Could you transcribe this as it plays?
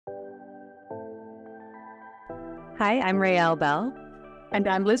Hi, I'm Raelle Bell. And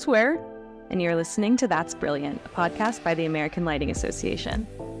I'm Liz Ware. And you're listening to That's Brilliant, a podcast by the American Lighting Association.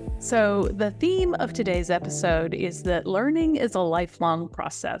 So the theme of today's episode is that learning is a lifelong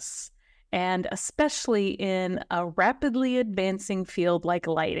process, and especially in a rapidly advancing field like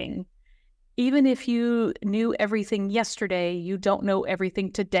lighting. Even if you knew everything yesterday, you don't know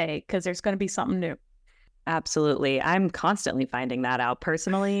everything today because there's going to be something new. Absolutely. I'm constantly finding that out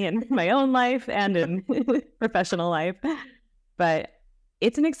personally in my own life and in professional life. But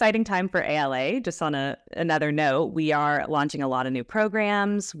it's an exciting time for ALA. Just on another note, we are launching a lot of new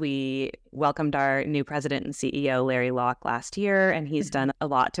programs. We welcomed our new president and CEO, Larry Locke, last year, and he's done a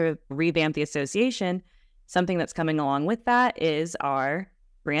lot to revamp the association. Something that's coming along with that is our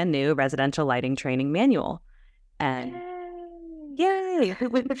brand new residential lighting training manual. And yay!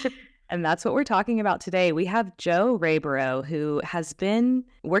 And that's what we're talking about today. We have Joe Rayborough, who has been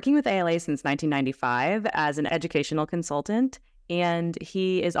working with ALA since 1995 as an educational consultant. And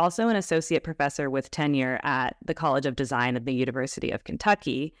he is also an associate professor with tenure at the College of Design at the University of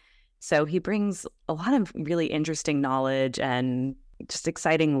Kentucky. So he brings a lot of really interesting knowledge and just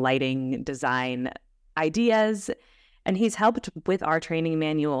exciting lighting design ideas. And he's helped with our training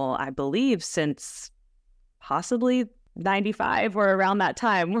manual, I believe, since possibly 95 or around that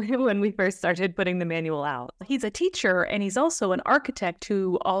time when we first started putting the manual out. He's a teacher and he's also an architect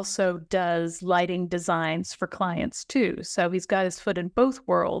who also does lighting designs for clients too. So he's got his foot in both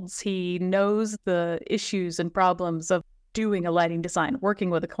worlds. He knows the issues and problems of doing a lighting design,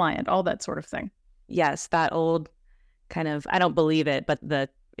 working with a client, all that sort of thing. Yes, that old kind of, I don't believe it, but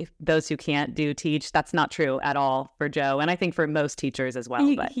if those who can't do teach, that's not true at all for Joe. And I think for most teachers as well.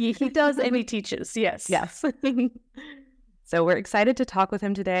 He does and he teaches, yes. Yes. So we're excited to talk with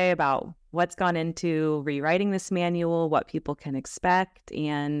him today about what's gone into rewriting this manual, what people can expect,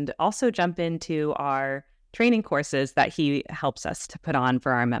 and also jump into our training courses that he helps us to put on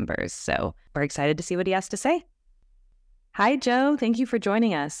for our members. So we're excited to see what he has to say. Hi, Joe. Thank you for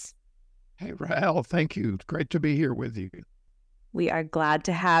joining us. Hey, Raelle. Thank you. It's great to be here with you. We are glad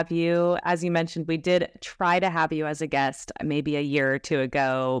to have you. As you mentioned, we did try to have you as a guest maybe a year or two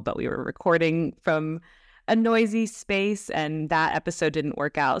ago, but we were recording from a noisy space and that episode didn't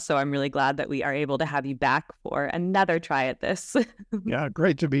work out. So I'm really glad that we are able to have you back for another try at this. Yeah,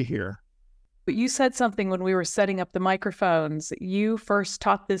 great to be here. But you said something when we were setting up the microphones. You first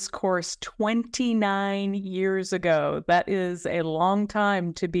taught this course 29 years ago. That is a long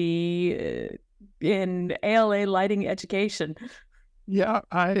time to be in ALA lighting education. Yeah,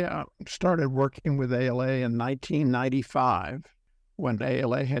 I started working with ALA in 1995 when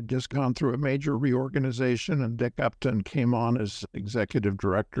ALA had just gone through a major reorganization and Dick Upton came on as executive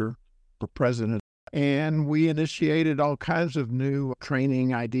director for president. And we initiated all kinds of new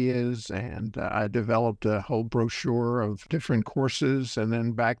training ideas, and I developed a whole brochure of different courses. And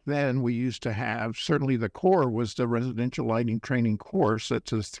then back then we used to have, certainly the core was the residential lighting training course.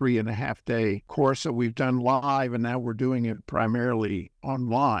 It's a 3.5-day course that we've done live, and now we're doing it primarily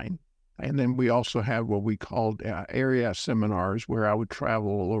online. And then we also have what we called area seminars where I would travel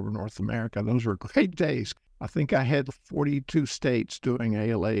all over North America. Those were great days. I think I had 42 states doing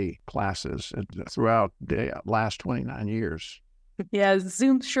ALA classes throughout the last 29 years. Yeah,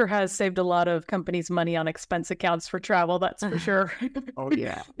 Zoom sure has saved a lot of companies money on expense accounts for travel, that's for sure. Oh,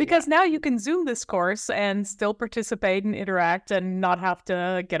 yeah. Because now you can Zoom this course and still participate and interact and not have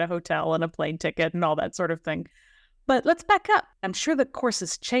to get a hotel and a plane ticket and all that sort of thing. But let's back up. I'm sure the course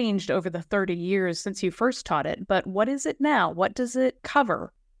has changed over the 30 years since you first taught it, but what is it now? What does it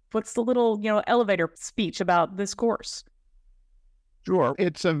cover? What's the little, elevator speech about this course? Sure.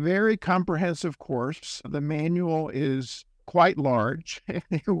 It's a very comprehensive course. The manual is quite large.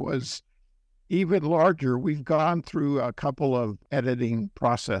 It was even larger. We've gone through a couple of editing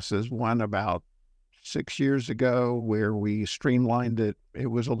processes, one about 6 years ago where we streamlined it. It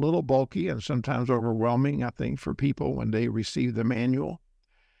was a little bulky and sometimes overwhelming, I think, for people when they received the manual.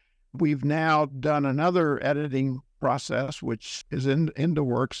 We've now done another editing process, which is in the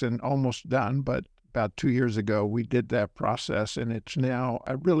works and almost done, but about 2 years ago we did that process, and it's now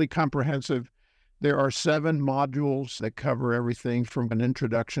a really comprehensive. There are 7 modules that cover everything from an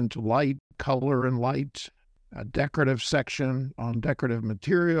introduction to light, color and light, a decorative section on decorative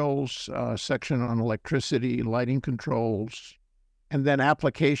materials, a section on electricity, lighting controls, and then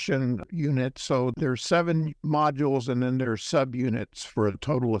application units. So there's 7 modules, and then there's subunits for a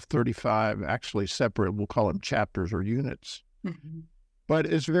total of 35, actually separate. We'll call them chapters or units. Mm-hmm. But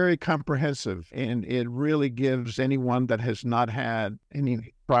it's very comprehensive, and it really gives anyone that has not had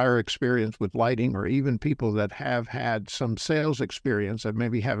any prior experience with lighting, or even people that have had some sales experience and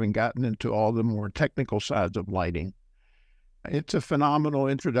maybe haven't gotten into all the more technical sides of lighting. It's a phenomenal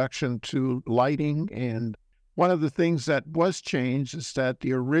introduction to lighting. And one of the things that was changed is that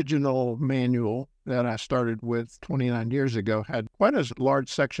the original manual that I started with 29 years ago had quite a large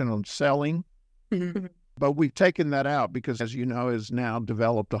section on selling. Mm-hmm. But we've taken that out because, as you know, has now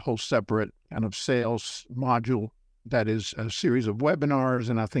developed a whole separate kind of sales module that is a series of webinars.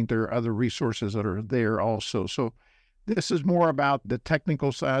 And I think there are other resources that are there also. So this is more about the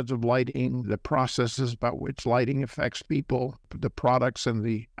technical sides of lighting, the processes by which lighting affects people, the products and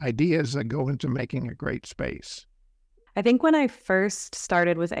the ideas that go into making a great space. I think when I first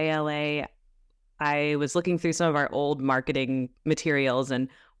started with ALA, I was looking through some of our old marketing materials, and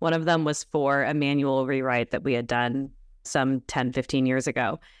one of them was for a manual rewrite that we had done some 10, 15 years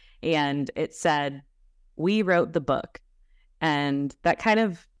ago. And it said, "We wrote the book." And that kind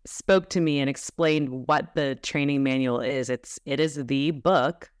of spoke to me and explained what the training manual is. It is the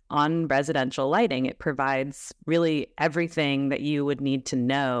book on residential lighting. It provides really everything that you would need to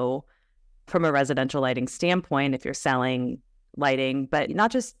know from a residential lighting standpoint if you're selling lighting, but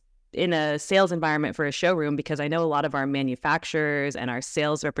not just in a sales environment for a showroom, because I know a lot of our manufacturers and our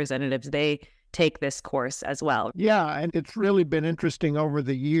sales representatives, they take this course as well. Yeah, and it's really been interesting over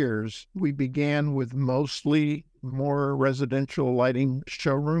the years. We began with mostly more residential lighting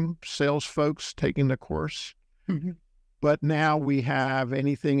showroom sales folks taking the course. Mm-hmm. But now we have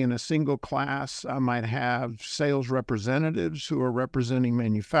anything in a single class. I might have sales representatives who are representing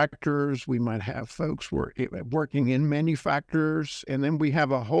manufacturers. We might have folks working in manufacturers. And then we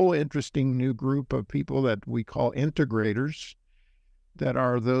have a whole interesting new group of people that we call integrators, that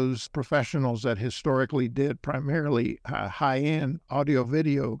are those professionals that historically did primarily high-end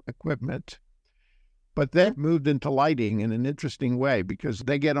audio-video equipment. But that moved into lighting in an interesting way because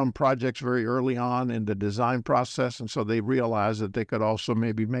they get on projects very early on in the design process. And so they realize that they could also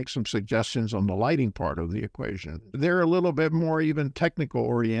maybe make some suggestions on the lighting part of the equation. They're a little bit more even technical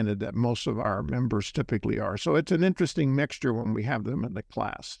oriented than most of our members typically are. So it's an interesting mixture when we have them in the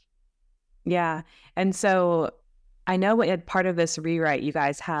class. Yeah. And so I know at part of this rewrite, you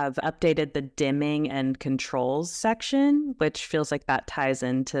guys have updated the dimming and controls section, which feels like that ties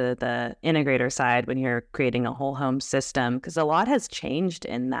into the integrator side when you're creating a whole home system, because a lot has changed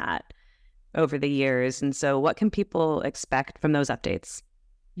in that over the years. And so what can people expect from those updates?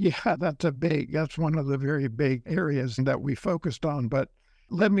 Yeah, that's one of the very big areas that we focused on. But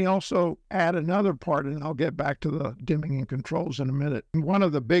let me also add another part, and I'll get back to the dimming and controls in a minute. One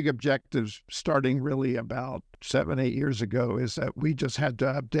of the big objectives starting really about 7, 8 years ago is that we just had to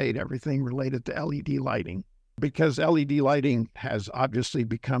update everything related to LED lighting, because LED lighting has obviously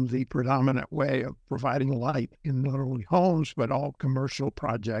become the predominant way of providing light in not only homes, but all commercial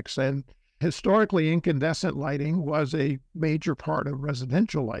projects. And historically, incandescent lighting was a major part of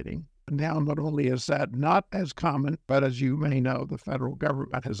residential lighting. Now, not only is that not as common, but as you may know, the federal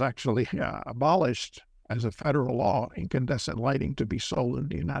government has actually abolished as a federal law incandescent lighting to be sold in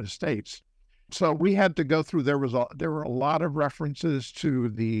the United States. So we had to go through, there were a lot of references to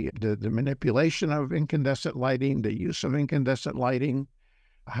the manipulation of incandescent lighting, the use of incandescent lighting,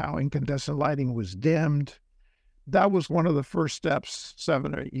 how incandescent lighting was dimmed. That was one of the first steps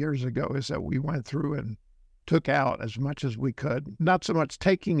 7 or 8 years ago, is that we went through and took out as much as we could, not so much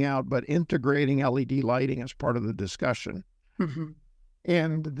taking out, but integrating LED lighting as part of the discussion. Mm-hmm.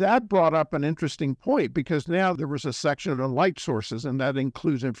 And that brought up an interesting point, because now there was a section on light sources, and that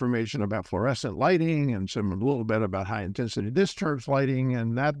includes information about fluorescent lighting and a little bit about high intensity discharge lighting.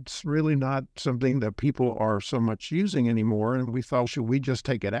 And that's really not something that people are so much using anymore. And we thought, should we just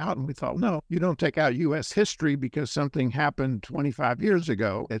take it out? And we thought, no, you don't take out U.S. history because something happened 25 years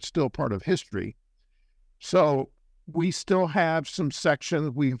ago. It's still part of history. So we still have some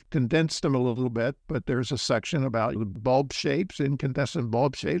sections. We've condensed them a little bit, but there's a section about bulb shapes, incandescent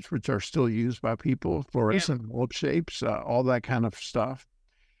bulb shapes, which are still used by people, fluorescent bulb shapes, all that kind of stuff.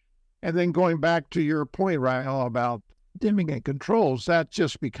 And then going back to your point, Rahel, about dimming and controls, that's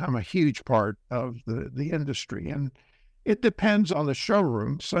just become a huge part of the industry. And it depends on the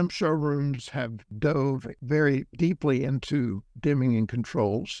showroom. Some showrooms have dove very deeply into dimming and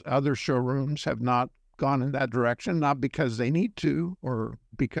controls. Other showrooms have not gone in that direction, not because they need to, or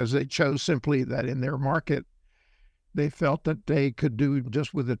because they chose simply that in their market, they felt that they could do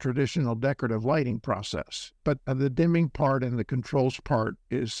just with the traditional decorative lighting process. But the dimming part and the controls part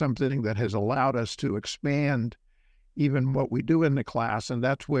is something that has allowed us to expand even what we do in the class. And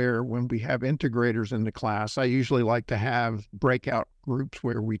that's where, when we have integrators in the class, I usually like to have breakout groups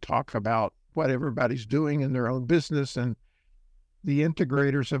where we talk about what everybody's doing in their own business. And the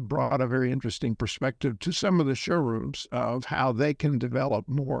integrators have brought a very interesting perspective to some of the showrooms of how they can develop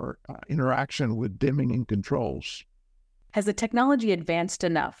more interaction with dimming and controls. Has the technology advanced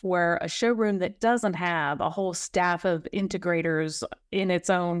enough where a showroom that doesn't have a whole staff of integrators in its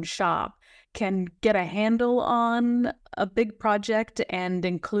own shop can get a handle on a big project and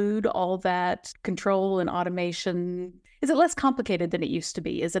include all that control and automation? Is it less complicated than it used to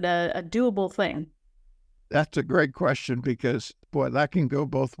be? Is it a doable thing? That's a great question, because, boy, that can go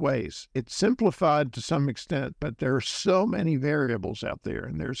both ways. It's simplified to some extent, but there are so many variables out there,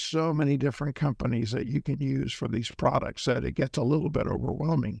 and there's so many different companies that you can use for these products that it gets a little bit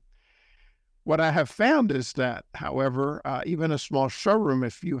overwhelming. What I have found is that, however, even a small showroom,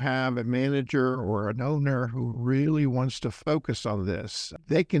 if you have a manager or an owner who really wants to focus on this,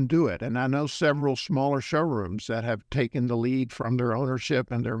 they can do it. And I know several smaller showrooms that have taken the lead from their ownership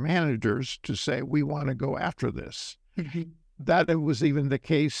and their managers to say, we want to go after this. That was even the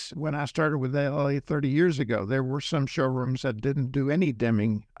case when I started with ALA 30 years ago. There were some showrooms that didn't do any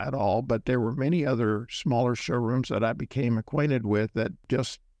dimming at all, but there were many other smaller showrooms that I became acquainted with that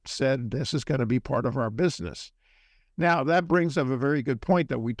just said, this is going to be part of our business. Now, that brings up a very good point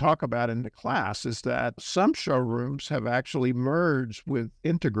that we talk about in the class, is that some showrooms have actually merged with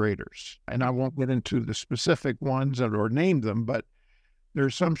integrators. And I won't get into the specific ones or name them, but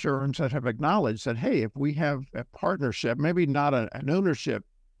there's some showrooms that have acknowledged that, hey, if we have a partnership, maybe not an ownership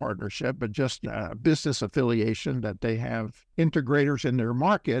partnership, but just a business affiliation, that they have integrators in their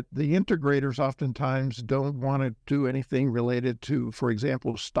market, the integrators oftentimes don't want to do anything related to, for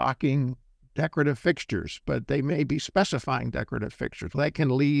example, stocking decorative fixtures, but they may be specifying decorative fixtures. That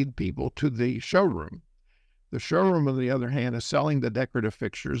can lead people to the showroom. The showroom, on the other hand, is selling the decorative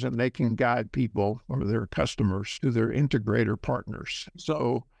fixtures, and they can guide people or their customers to their integrator partners.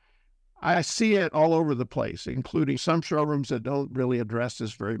 So I see it all over the place, including some showrooms that don't really address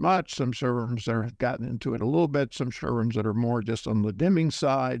this very much, some showrooms that have gotten into it a little bit, some showrooms that are more just on the dimming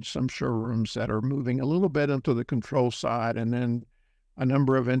side, some showrooms that are moving a little bit into the control side, and then a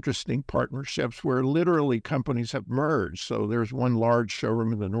number of interesting partnerships where literally companies have merged. So there's one large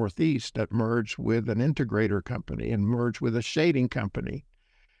showroom in the Northeast that merged with an integrator company and merged with a shading company.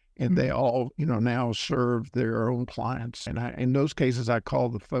 And they all, now serve their own clients. And in those cases, I call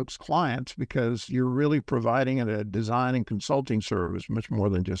the folks clients, because you're really providing a design and consulting service much more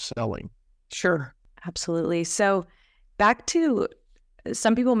than just selling. Sure. Absolutely. So back to,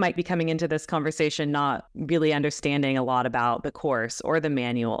 some people might be coming into this conversation not really understanding a lot about the course or the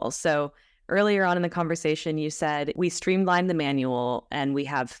manual. So earlier on in the conversation, you said we streamlined the manual and we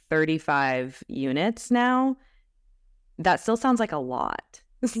have 35 units now. That still sounds like a lot.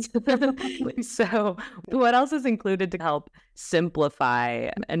 So what else is included to help simplify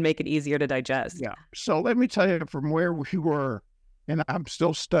and make it easier to digest? Yeah. So let me tell you from where we were, and I'm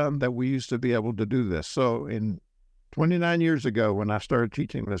still stunned that we used to be able to do this. So in 29 years ago, when I started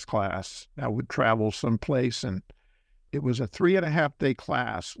teaching this class, I would travel someplace, and it was a 3.5-day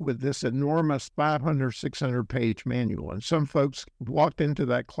class with this enormous 500, 600-page manual. And some folks walked into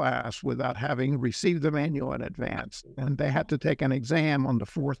that class without having received the manual in advance, and they had to take an exam on the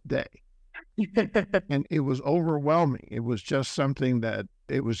 4th day. And it was overwhelming. It was just something that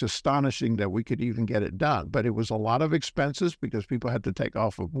it was astonishing that we could even get it done. But it was a lot of expenses because people had to take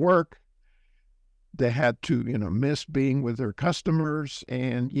off of work. They had to, miss being with their customers.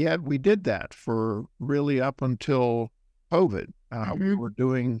 And yet we did that for really up until COVID. We were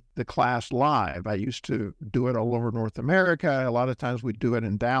doing the class live. I used to do it all over North America. A lot of times we'd do it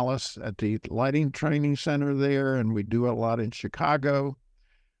in Dallas at the lighting training center there, and we do it a lot in Chicago.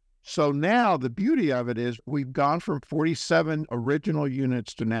 So now the beauty of it is we've gone from 47 original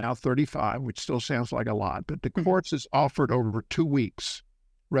units to now 35, which still sounds like a lot, but the course is offered over 2 weeks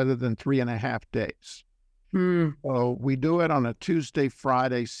rather than 3.5 days. So we do it on a Tuesday,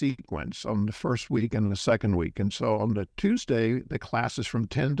 Friday sequence on the first week and the second week. And so on the Tuesday, the class is from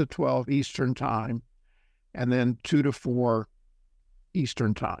 10 to 12 Eastern time, and then 2 to 4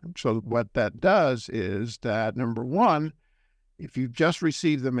 Eastern time. So what that does is that, number one, if you've just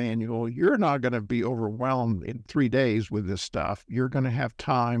received the manual, you're not going to be overwhelmed in 3 days with this stuff. You're going to have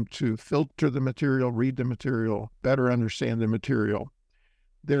time to filter the material, read the material, better understand the material.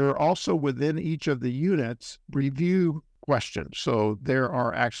 There are also within each of the units review questions. So there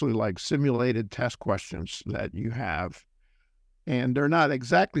are actually like simulated test questions that you have. And they're not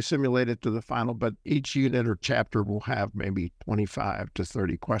exactly simulated to the final, but each unit or chapter will have maybe 25 to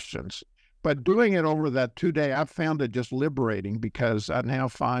 30 questions. But doing it over that 2 day, I've found it just liberating because I now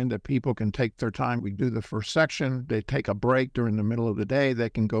find that people can take their time. We do the first section, they take a break during the middle of the day, they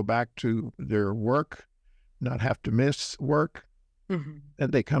can go back to their work, not have to miss work.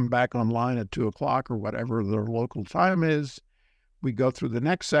 And they come back online at 2:00 or whatever their local time is. We go through the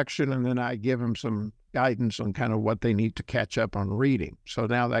next section, and then I give them some guidance on kind of what they need to catch up on reading. So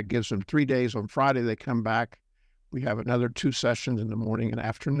now that gives them 3 days. On Friday, they come back. We have another 2 sessions in the morning and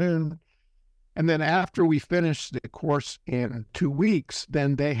afternoon. And then after we finish the course in 2 weeks,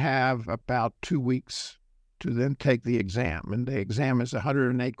 then they have about 2 weeks to then take the exam. And the exam is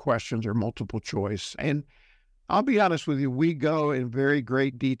 108 questions or multiple choice. And I'll be honest with you, we go in very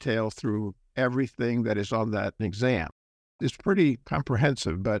great detail through everything that is on that exam. It's pretty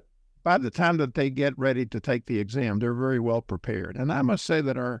comprehensive, but by the time that they get ready to take the exam, they're very well prepared. And I must say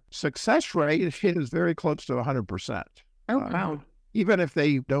that our success rate is very close to 100%. Oh, wow. Even if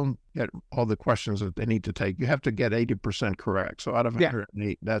they don't get all the questions that they need to take, you have to get 80% correct. So out of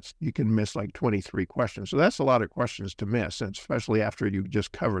 108, you can miss like 23 questions. So that's a lot of questions to miss, and especially after you've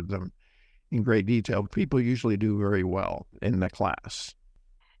just covered them in great detail. People usually do very well in the class.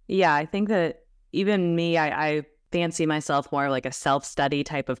 Yeah, I think that even me, I fancy myself more like a self-study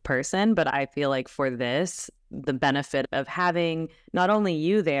type of person, but I feel like for this, the benefit of having not only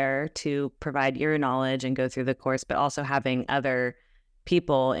you there to provide your knowledge and go through the course, but also having other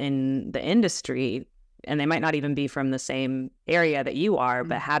people in the industry, and they might not even be from the same area that you are,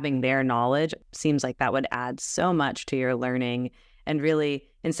 but having their knowledge seems like that would add so much to your learning. And really,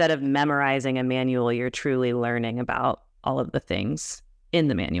 instead of memorizing a manual, you're truly learning about all of the things in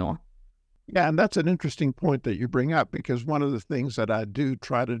the manual. Yeah, and that's an interesting point that you bring up, because one of the things that I do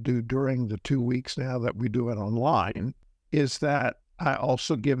try to do during the 2 weeks now that we do it online is that I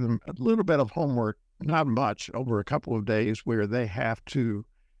also give them a little bit of homework, not much, over a couple of days, where they have to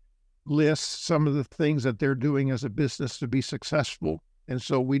list some of the things that they're doing as a business to be successful. And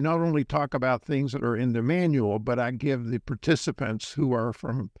so we not only talk about things that are in the manual, but I give the participants who are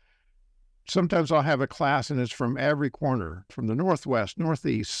sometimes I'll have a class and it's from every corner, from the Northwest,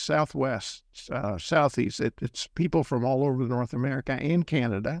 Northeast, Southwest, Southeast. It's people from all over North America and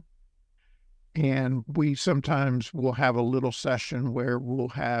Canada. And we sometimes will have a little session where we'll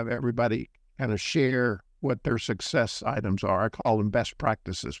have everybody kind of share what their success items are. I call them best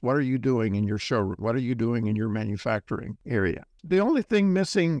practices. What are you doing in your showroom? What are you doing in your manufacturing area? The only thing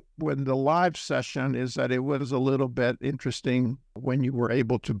missing with the live session is that it was a little bit interesting when you were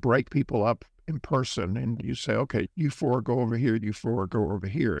able to break people up in person and you say, okay, you four go over here, you four go over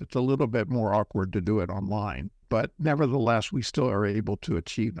here. It's a little bit more awkward to do it online, but nevertheless, we still are able to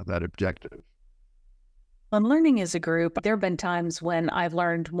achieve that objective. When learning as a group, there have been times when I've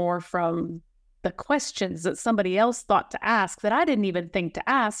learned more from the questions that somebody else thought to ask that I didn't even think to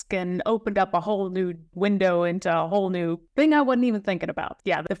ask, and opened up a whole new window into a whole new thing I wasn't even thinking about.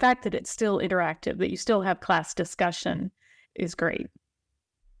 Yeah, the fact that it's still interactive, that you still have class discussion is great.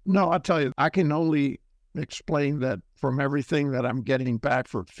 No, I'll tell you, I can only explain that from everything that I'm getting back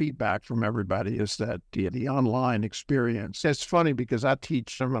for feedback from everybody is that the online experience. It's funny because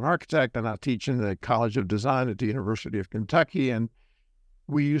I'm an architect and I teach in the College of Design at the University of Kentucky, and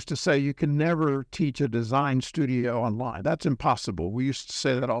we used to say you can never teach a design studio online. That's impossible. We used to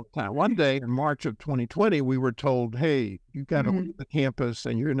say that all the time. One day in March of 2020, we were told, hey, you got to leave the campus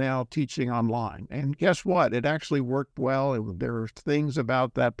and you're now teaching online. And guess what? It actually worked well. There are things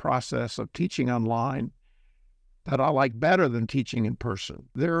about that process of teaching online that I like better than teaching in person.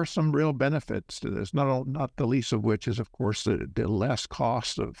 There are some real benefits to this, not the least of which is, of course, the less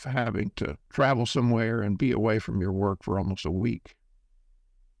cost of having to travel somewhere and be away from your work for almost a week.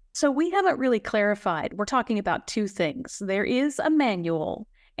 So we haven't really clarified. We're talking about two things. There is a manual,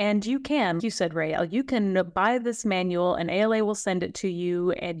 and you said, Rael, you can buy this manual and ALA will send it to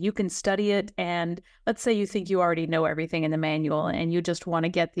you and you can study it. And let's say you think you already know everything in the manual and you just want to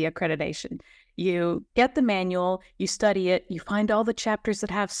get the accreditation. You get the manual, you study it, you find all the chapters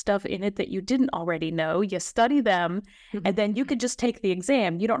that have stuff in it that you didn't already know, you study them, and then you can just take the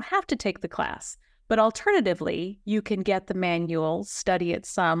exam. You don't have to take the class. But alternatively, you can get the manual, study it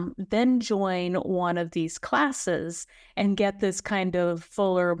some, then join one of these classes and get this kind of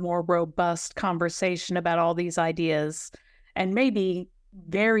fuller, more robust conversation about all these ideas and maybe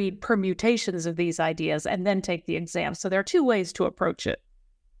varied permutations of these ideas, and then take the exam. So there are two ways to approach it.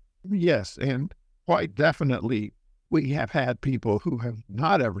 Yes, and quite definitely we have had people who have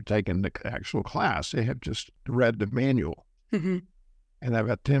not ever taken the actual class. They have just read the manual and have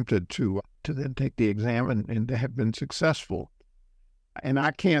attempted to then take the exam, and they have been successful. And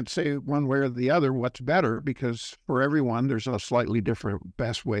I can't say one way or the other what's better, because for everyone, there's a slightly different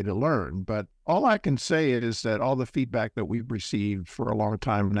best way to learn. But all I can say is that all the feedback that we've received for a long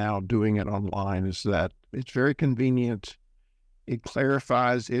time now doing it online is that it's very convenient. It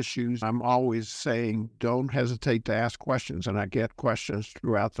clarifies issues. I'm always saying, don't hesitate to ask questions. And I get questions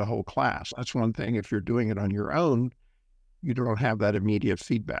throughout the whole class. That's one thing. If you're doing it on your own, you don't have that immediate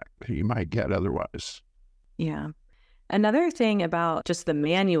feedback you might get otherwise. Yeah. Another thing about just the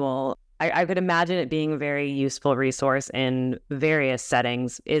manual, I could imagine it being a very useful resource in various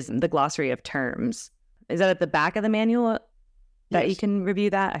settings, is the glossary of terms. Is that at the back of the manual that you can review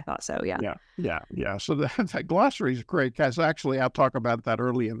that? I thought so, yeah. Yeah. So that glossary is great, because actually I'll talk about that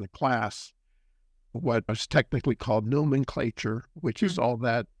early in the class, what is technically called nomenclature, which is all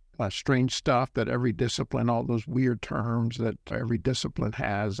that strange stuff that every discipline, all those weird terms that every discipline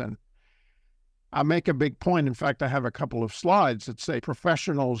has. And I make a big point. In fact, I have a couple of slides that say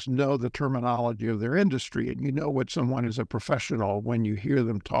professionals know the terminology of their industry, and you know what someone is a professional when you hear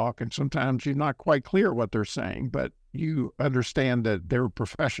them talk. And sometimes you're not quite clear what they're saying, but you understand that they're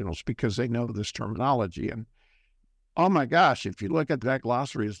professionals because they know this terminology. And oh my gosh, if you look at that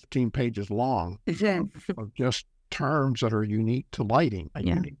glossary, it's 15 pages long of just terms that are unique to lighting,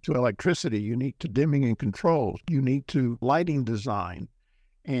 unique to electricity, unique to dimming and controls, unique to lighting design.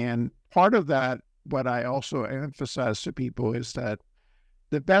 And part of that, what I also emphasize to people, is that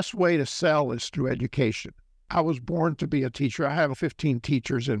the best way to sell is through education. I was born to be a teacher. I have 15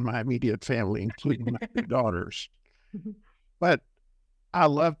 teachers in my immediate family, including my two daughters. But I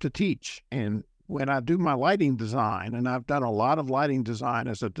love to teach. And when I do my lighting design, and I've done a lot of lighting design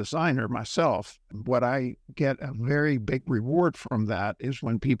as a designer myself, what I get a very big reward from that is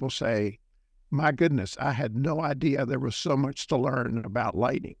when people say, my goodness, I had no idea there was so much to learn about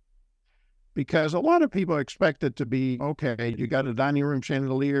lighting. Because a lot of people expect it to be, okay, you got a dining room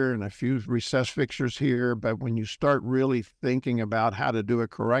chandelier and a few recessed fixtures here, but when you start really thinking about how to do it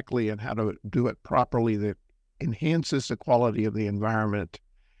correctly and how to do it properly that enhances the quality of the environment,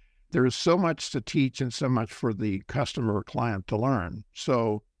 there is so much to teach and so much for the customer or client to learn.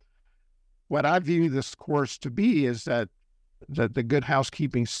 So what I view this course to be is that the Good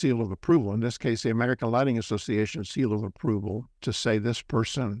Housekeeping seal of approval, in this case, the American Lighting Association seal of approval, to say this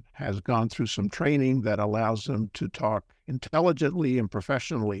person has gone through some training that allows them to talk intelligently and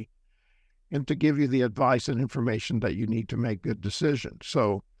professionally, and to give you the advice and information that you need to make good decisions.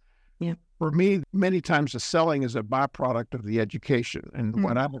 So for me, many times the selling is a byproduct of the education. And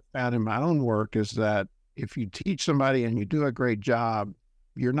what I've found in my own work is that if you teach somebody and you do a great job,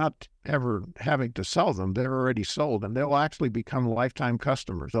 you're not ever having to sell them. They're already sold, and they'll actually become lifetime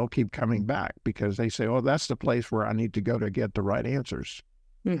customers. They'll keep coming back because they say, oh, that's the place where I need to go to get the right answers.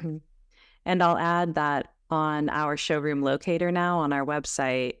 Mm-hmm. And I'll add that on our showroom locator now on our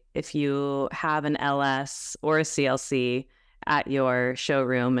website, if you have an LS or a CLC at your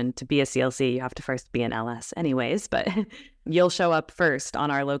showroom, and to be a CLC, you have to first be an LS anyways, but you'll show up first on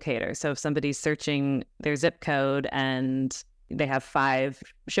our locator. So if somebody's searching their zip code and they have 5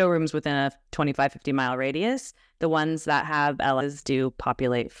 showrooms within a 25, 50-mile radius, the ones that have LS do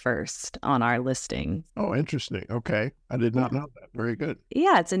populate first on our listing. Oh, interesting. Okay. I did not know that. Very good.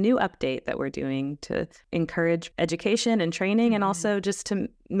 Yeah, it's a new update that we're doing to encourage education and training, and also just to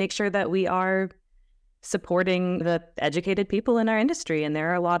make sure that we are supporting the educated people in our industry, and there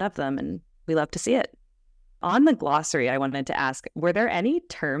are a lot of them, and we love to see it. On the glossary, I wanted to ask, were there any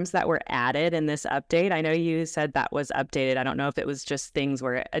terms that were added in this update? I know you said that was updated. I don't know if it was just things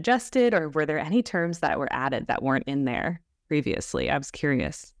were adjusted, or were there any terms that were added that weren't in there previously? I was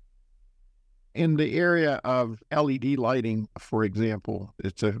curious. In the area of LED lighting, for example,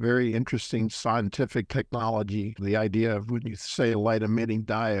 it's a very interesting scientific technology. The idea of when you say a light emitting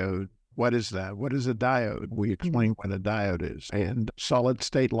diode, what is that? What is a diode? We explain what a diode is. And solid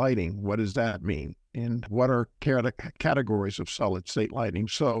state lighting, what does that mean? And what are categories of solid state lighting?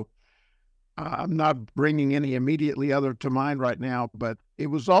 So I'm not bringing any immediately other to mind right now, but it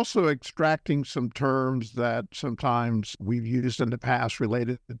was also extracting some terms that sometimes we've used in the past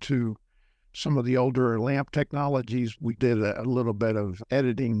related to some of the older lamp technologies. We did a little bit of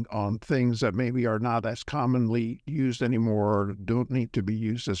editing on things that maybe are not as commonly used anymore or don't need to be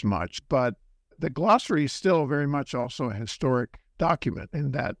used as much. But the glossary is still very much also a historic document,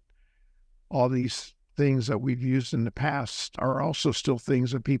 in that all these things that we've used in the past are also still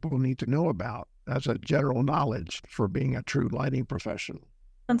things that people need to know about as a general knowledge for being a true lighting professional.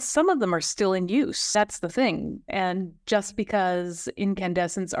 And some of them are still in use. That's the thing. And just because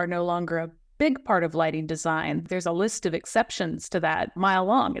incandescents are no longer a big part of lighting design, there's a list of exceptions to that, mile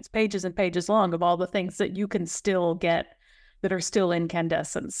long. It's pages and pages long of all the things that you can still get that are still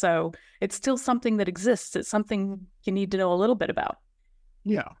incandescent. So it's still something that exists. It's something you need to know a little bit about.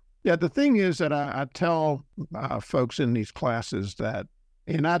 Yeah. Yeah. The thing is that I tell folks in these classes that,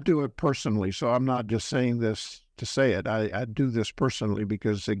 and I do it personally, so I'm not just saying this to say it. I do this personally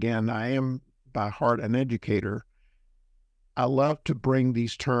because, again, I am by heart an educator. I love to bring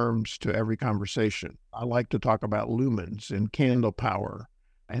these terms to every conversation. I like to talk about lumens and candle power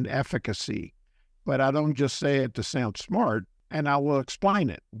and efficacy, but I don't just say it to sound smart, and I will explain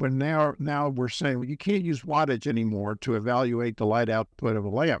it. But now we're saying, well, you can't use wattage anymore to evaluate the light output of a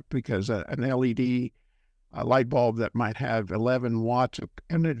lamp because an LED a light bulb that might have 11 watts of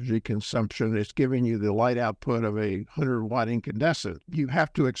energy consumption is giving you the light output of a 100-watt incandescent. You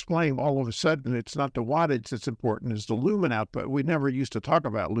have to explain all of a sudden it's not the wattage that's important, it's the lumen output. We never used to talk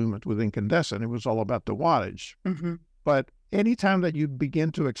about lumens with incandescent. It was all about the wattage. Mm-hmm. But anytime that you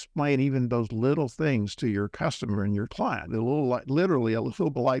begin to explain even those little things to your customer and your client, literally a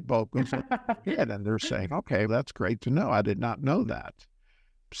little light bulb goes on and they're saying, okay, that's great to know. I did not know that.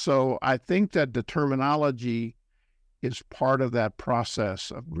 So I think that the terminology is part of that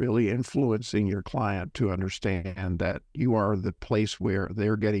process of really influencing your client to understand that you are the place where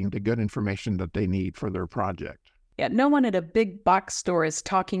they're getting the good information that they need for their project. Yeah, no one at a big box store is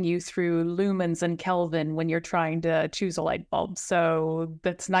talking you through lumens and Kelvin when you're trying to choose a light bulb. So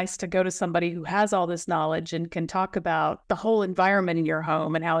that's nice to go to somebody who has all this knowledge and can talk about the whole environment in your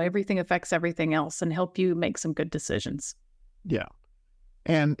home and how everything affects everything else and help you make some good decisions. Yeah.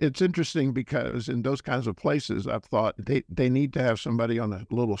 And it's interesting because in those kinds of places, I've thought they need to have somebody on a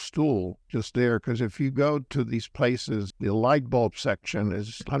little stool just there. Because if you go to these places, the light bulb section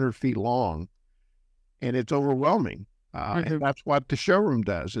is 100 feet long and it's overwhelming. And that's what the showroom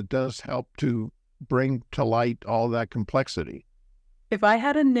does. It does help to bring to light all that complexity. If I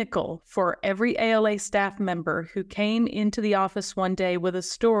had a nickel for every ALA staff member who came into the office one day with a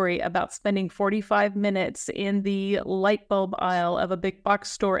story about spending 45 minutes in the light bulb aisle of a big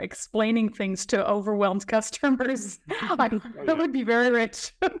box store explaining things to overwhelmed customers, that would be very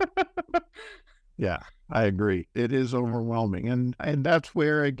rich. Yeah, I agree. It is overwhelming. And that's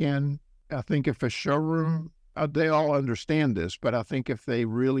where, again, I think if a showroom, they all understand this, but I think if they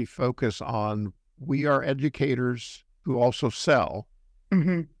really focus on, we are educators who also sell,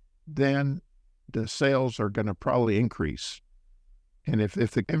 then the sales are going to probably increase. And if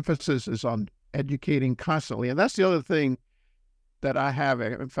the emphasis is on educating constantly, and that's the other thing that I have.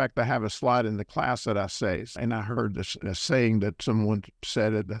 In fact, I have a slide in the class that I say, and I heard this saying that someone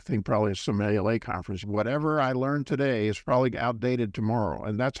said it, I think probably at some ALA conference, whatever I learned today is probably outdated tomorrow.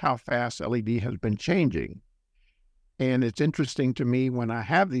 And that's how fast LED has been changing. And it's interesting to me when I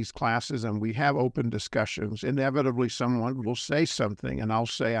have these classes and we have open discussions, inevitably someone will say something and I'll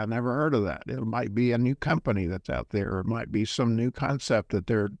say, I never heard of that. It might be a new company that's out there, or it might be some new concept that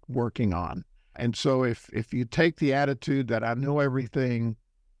they're working on. And so if you take the attitude that I know everything,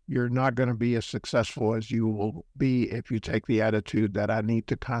 you're not going to be as successful as you will be if you take the attitude that I need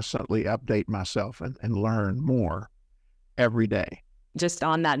to constantly update myself and learn more every day. Just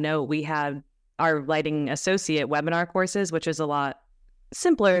on that note, we have our lighting associate webinar courses, which is a lot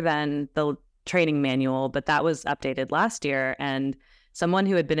simpler than the training manual, but that was updated last year. And someone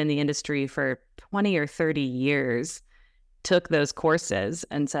who had been in the industry for 20 or 30 years took those courses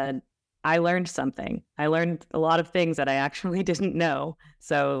and said, I learned something. I learned a lot of things that I actually didn't know.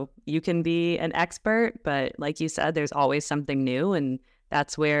 So you can be an expert, but like you said, there's always something new. And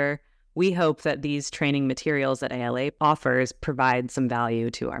that's where we hope that these training materials that ALA offers provide some value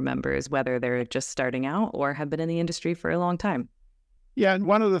to our members, whether they're just starting out or have been in the industry for a long time. Yeah, and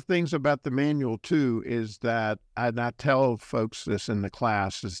one of the things about the manual, too, is that, and I tell folks this in the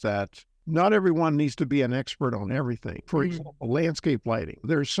class, is that not everyone needs to be an expert on everything. For example, landscape lighting.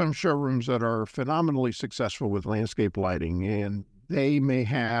 There's some showrooms that are phenomenally successful with landscape lighting, and they may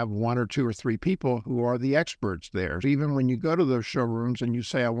have one or two or three people who are the experts there. Even when you go to those showrooms and you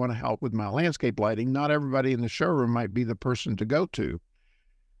say, I want to help with my landscape lighting, not everybody in the showroom might be the person to go to.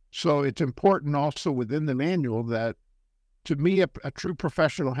 So it's important also within the manual that, to me, a true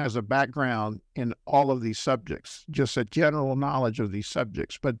professional has a background in all of these subjects, just a general knowledge of these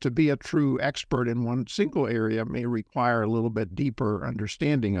subjects. But to be a true expert in one single area may require a little bit deeper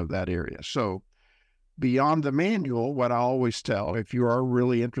understanding of that area. So beyond the manual, what I always tell, if you are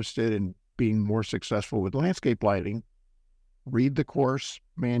really interested in being more successful with landscape lighting, read the course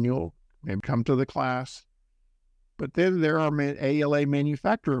manual and come to the class. But then there are ALA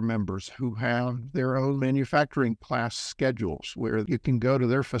manufacturer members who have their own manufacturing class schedules where you can go to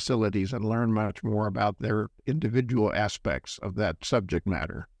their facilities and learn much more about their individual aspects of that subject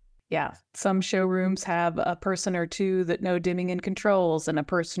matter. Yeah, some showrooms have a person or two that know dimming and controls and a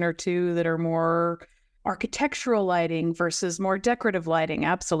person or two that are more architectural lighting versus more decorative lighting.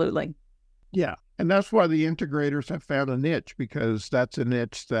 Absolutely. Yeah. And that's why the integrators have found a niche, because that's a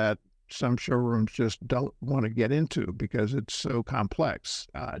niche that some showrooms just don't want to get into because it's so complex.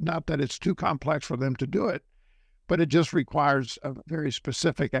 Not that it's too complex for them to do it, but it just requires a very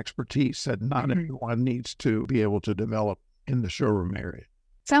specific expertise that not everyone needs to be able to develop in the showroom area.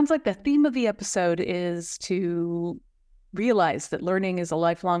 Sounds like the theme of the episode is to realize that learning is a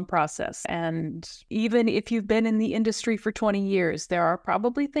lifelong process. And even if you've been in the industry for 20 years, there are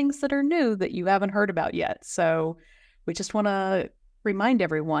probably things that are new that you haven't heard about yet. So we just want to remind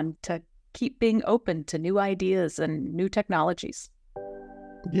everyone to keep being open to new ideas and new technologies.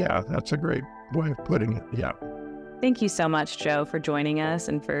 Yeah, that's a great way of putting it. Yeah. Thank you so much, Joe, for joining us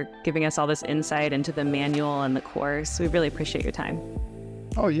and for giving us all this insight into the manual and the course. We really appreciate your time.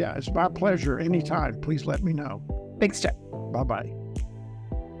 Oh, yeah, it's my pleasure. Anytime. Please let me know. Thanks, Joe. Bye-bye.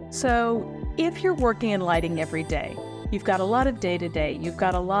 So if you're working in lighting every day, you've got a lot of day-to-day, you've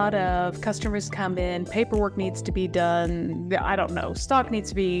got a lot of customers come in, paperwork needs to be done, I don't know, stock needs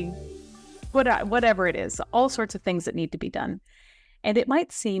to be, whatever it is, all sorts of things that need to be done. And it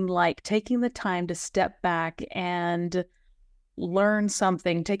might seem like taking the time to step back and learn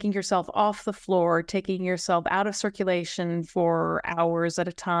something, taking yourself off the floor, taking yourself out of circulation for hours at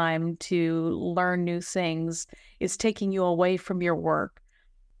a time to learn new things is taking you away from your work.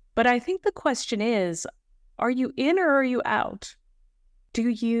 But I think the question is, are you in or are you out? Do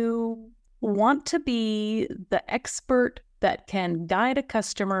you want to be the expert that can guide a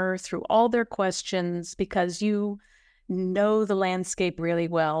customer through all their questions because you know the landscape really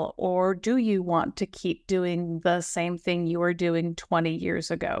well, or do you want to keep doing the same thing you were doing 20 years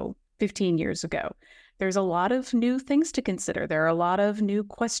ago, 15 years ago? There's a lot of new things to consider. There are a lot of new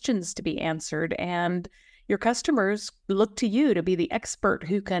questions to be answered, and your customers look to you to be the expert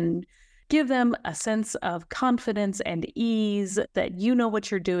who can give them a sense of confidence and ease that you know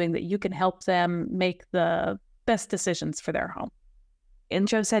what you're doing, that you can help them make the best decisions for their home. And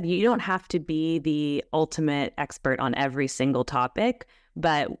Joe said, you don't have to be the ultimate expert on every single topic,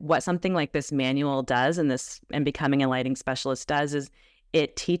 but what something like this manual does and becoming a lighting specialist does is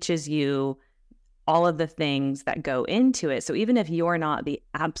it teaches you all of the things that go into it. So even if you're not the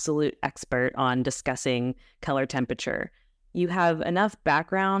absolute expert on discussing color temperature, you have enough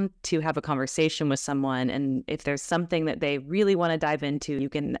background to have a conversation with someone. And if there's something that they really want to dive into, you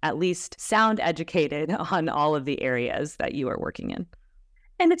can at least sound educated on all of the areas that you are working in.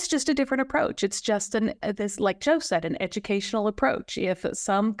 And it's just a different approach. It's just this, like Joe said, an educational approach. If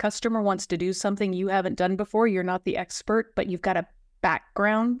some customer wants to do something you haven't done before, you're not the expert, but you've got a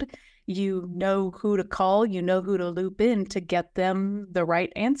background. You know who to call, you know who to loop in to get them the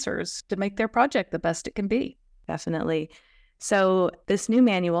right answers to make their project the best it can be. Definitely. So this new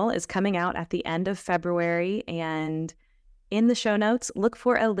manual is coming out at the end of February, and in the show notes, look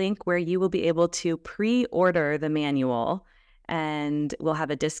for a link where you will be able to pre-order the manual, and we'll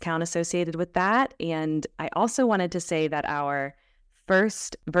have a discount associated with that. And I also wanted to say that our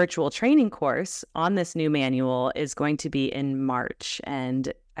first virtual training course on this new manual is going to be in March,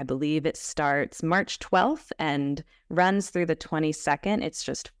 and I believe it starts March 12th and runs through the 22nd. It's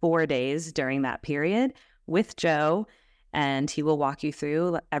just 4 days during that period with Joe, and he will walk you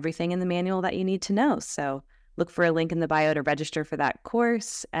through everything in the manual that you need to know. So look for a link in the bio to register for that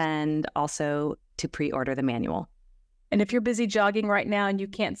course and also to pre-order the manual. And if you're busy jogging right now and you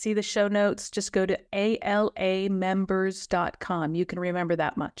can't see the show notes, just go to alamembers.com. You can remember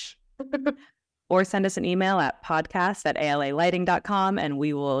that much. Or send us an email at podcast@alalighting.com and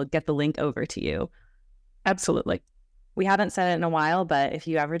we will get the link over to you. Absolutely. We haven't said it in a while, but if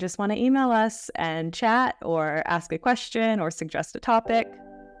you ever just want to email us and chat or ask a question or suggest a topic,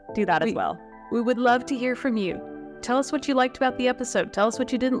 do that as well. We would love to hear from you. Tell us what you liked about the episode. Tell us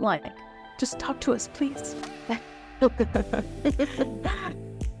what you didn't like. Just talk to us, please.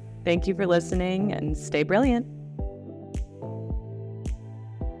 Thank you for listening and stay brilliant.